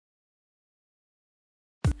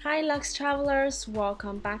Hi Lux Travelers,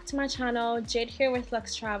 welcome back to my channel. Jade here with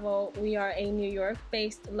Lux Travel. We are a New York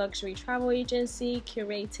based luxury travel agency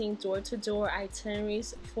curating door-to-door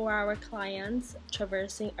itineraries for our clients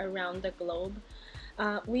traversing around the globe.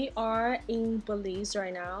 We are in Belize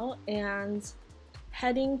right now and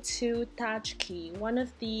heading to Thatch Caye, one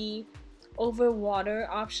of the overwater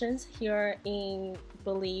options here in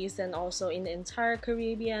Belize and also in the entire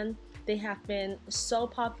Caribbean. They have been so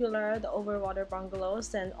popular, the overwater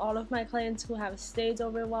bungalows, and all of my clients who have stayed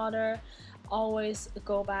overwater always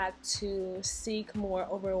go back to seek more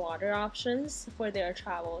overwater options for their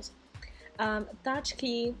travels. Thatch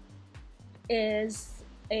Caye is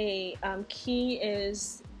a key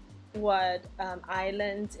is what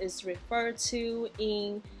island is referred to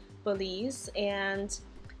in Belize, and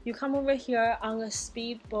you come over here on a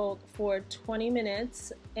speedboat for 20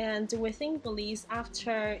 minutes, and within Belize,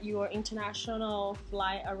 after your international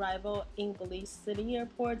flight arrival in Belize City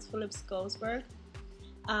Airport, Phillips Goldsberg,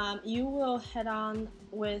 you will head on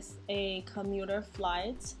with a commuter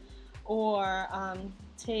flight or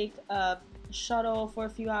take a shuttle for a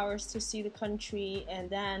few hours to see the country and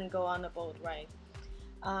then go on a boat ride.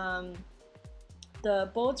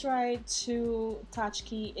 The boat ride to Thatch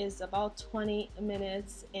Caye is about 20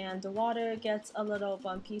 minutes and the water gets a little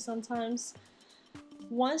bumpy sometimes.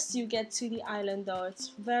 Once you get to the island though, it's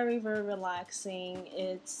very relaxing.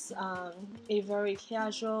 It's a very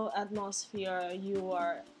casual atmosphere. You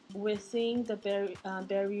are within the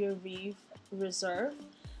Barrier Reef Reserve,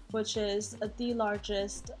 which is the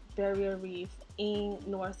largest barrier reef in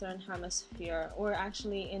Northern Hemisphere, or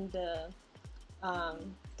actually in the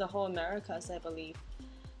whole Americas, I believe.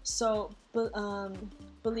 So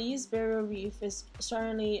Belize Barrier Reef is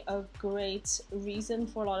certainly a great reason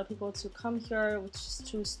for a lot of people to come here, which is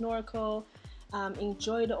to snorkel,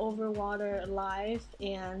 enjoy the overwater life,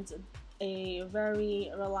 and a very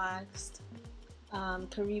relaxed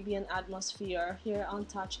Caribbean atmosphere here on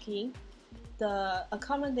Thatch Caye. The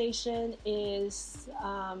accommodation is,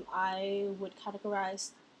 I would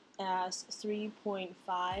categorize as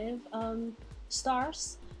 3.5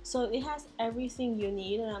 stars. So it has everything you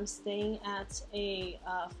need, and I'm staying at a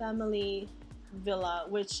family villa,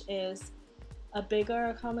 which is a bigger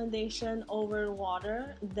accommodation over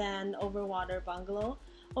water than overwater bungalow.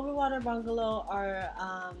 Overwater bungalow are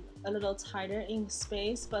a little tighter in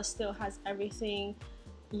space, but still has everything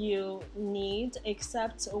you need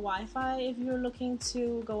except Wi-Fi. If you're looking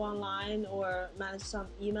to go online or manage some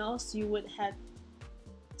emails, you would head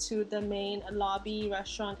to the main lobby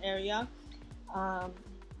restaurant area.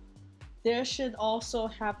 There should also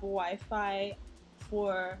have Wi-Fi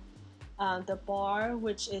for the bar,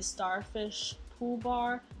 which is Starfish Pool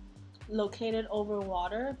Bar, located over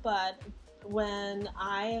water. But when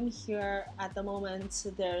I am here at the moment,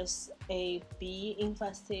 there's a bee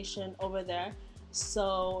infestation over there,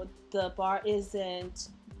 so the bar isn't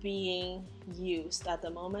being used at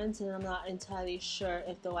the moment, and I'm not entirely sure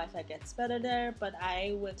if the Wi-Fi gets better there, but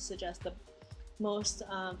I would suggest the most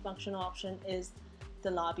functional option is the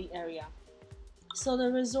lobby area. So the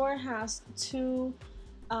resort has two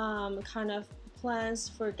kind of plans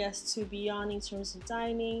for guests to be on in terms of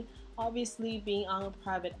dining. Obviously, being on a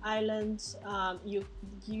private island, you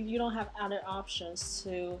don't have other options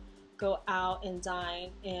to go out and dine,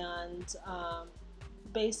 and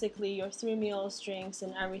basically your 3 meals, drinks,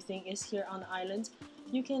 and everything is here on the island.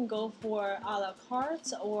 You can go for a la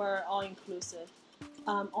carte or all-inclusive.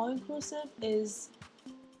 All-inclusive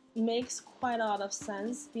makes quite a lot of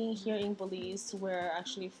sense being here in Belize, where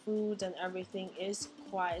actually food and everything is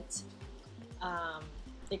quite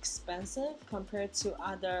expensive compared to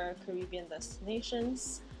other Caribbean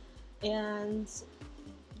destinations, and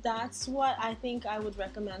that's what I think I would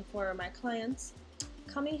recommend for my clients.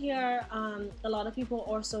 Coming here, a lot of people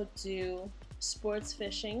also do sports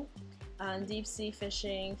fishing, deep sea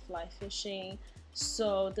fishing, fly fishing.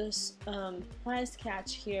 So this price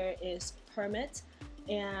catch here is permit,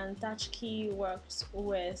 and Thatch Caye works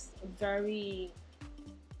with very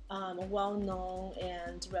well-known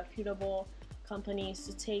and reputable companies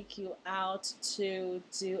to take you out to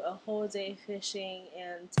do a whole day fishing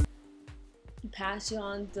and pass you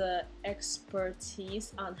on the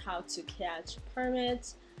expertise on how to catch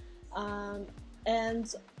permits,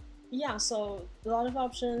 and yeah, so a lot of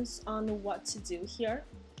options on what to do here.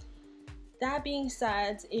 That being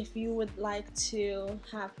said, if you would like to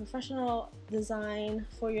have professional design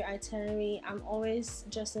for your itinerary, I'm always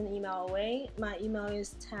just an email away. My email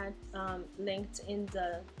is linked in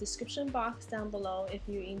the description box down below. If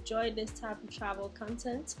you enjoyed this type of travel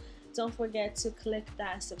content, don't forget to click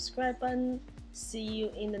that subscribe button. See you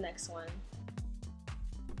in the next one.